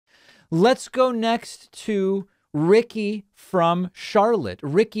Let's go next to Ricky from Charlotte.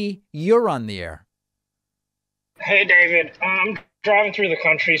 Ricky, you're on the air. Hey David, I'm driving through the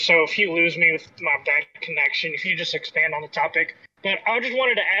country, so if you lose me with my bad connection, if you just expand on the topic. But I just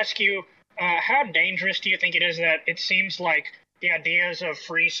wanted to ask you, how dangerous do you think it is that it seems like the ideas of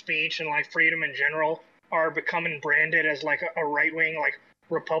free speech and like freedom in general are becoming branded as like a right wing, like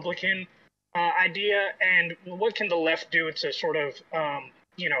Republican idea, and what can the left do to sort of,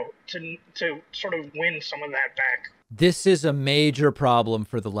 to sort of win some of that back? This is a major problem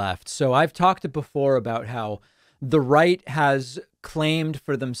for the left. So I've talked before about how the right has claimed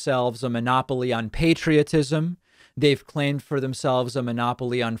for themselves a monopoly on patriotism. They've claimed for themselves a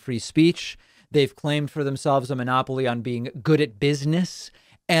monopoly on free speech. They've claimed for themselves a monopoly on being good at business.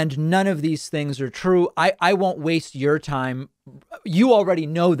 And none of these things are true. I won't waste your time. You already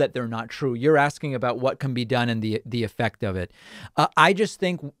know that they're not true. You're asking about what can be done and the effect of it. I just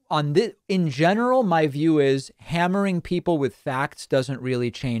think on this, in general, my view is hammering people with facts doesn't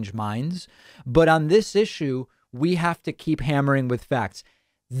really change minds. But on this issue, we have to keep hammering with facts.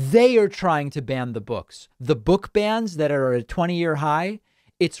 They are trying to ban the books. The book bans that are at a 20-year high,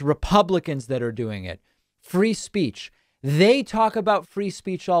 it's Republicans that are doing it. Free speech. They talk about free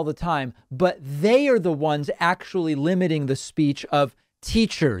speech all the time, but they are the ones actually limiting the speech of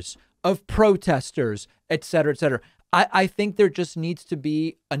teachers, of protesters, et cetera, et cetera. I think there just needs to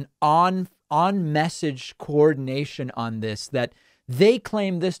be an on message coordination on this, that they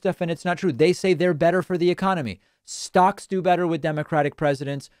claim this stuff and it's not true. They say they're better for the economy. Stocks do better with Democratic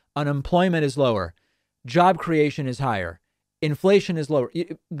presidents. Unemployment is lower. Job creation is higher. Inflation is lower.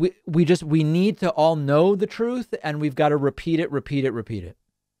 We need to all know the truth, and we've got to repeat it, repeat it, repeat it.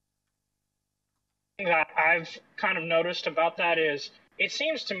 That I've kind of noticed about that is it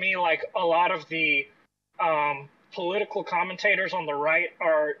seems to me like a lot of the political commentators on the right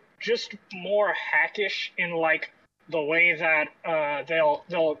are just more hackish in like the way that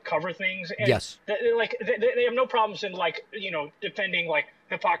they'll cover things. And Yes. they have no problems in like defending like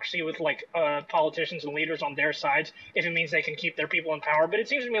hypocrisy with like politicians and leaders on their sides if it means they can keep their people in power. But it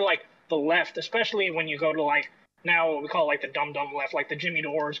seems to me like the left, especially when you go to like now what we call like the dumb left, like the Jimmy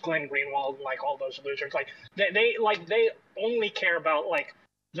Dores, Glenn Greenwald, and like all those losers, like they only care about like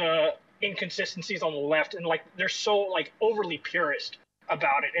the inconsistencies on the left, and like they're so like overly purist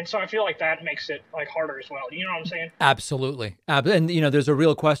about it. And so I feel like that makes it like harder as well. You know what I'm saying? Absolutely. And, there's a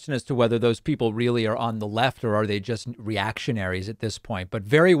real question as to whether those people really are on the left or are they just reactionaries at this point. But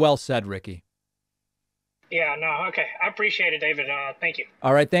very well said, Ricky. Yeah, no, okay. I appreciate it, David. Thank you.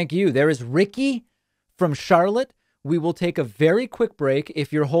 All right. Thank you. There is Ricky from Charlotte. We will take a very quick break.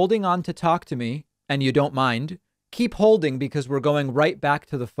 If you're holding on to talk to me and you don't mind, keep holding because we're going right back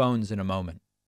to the phones in a moment.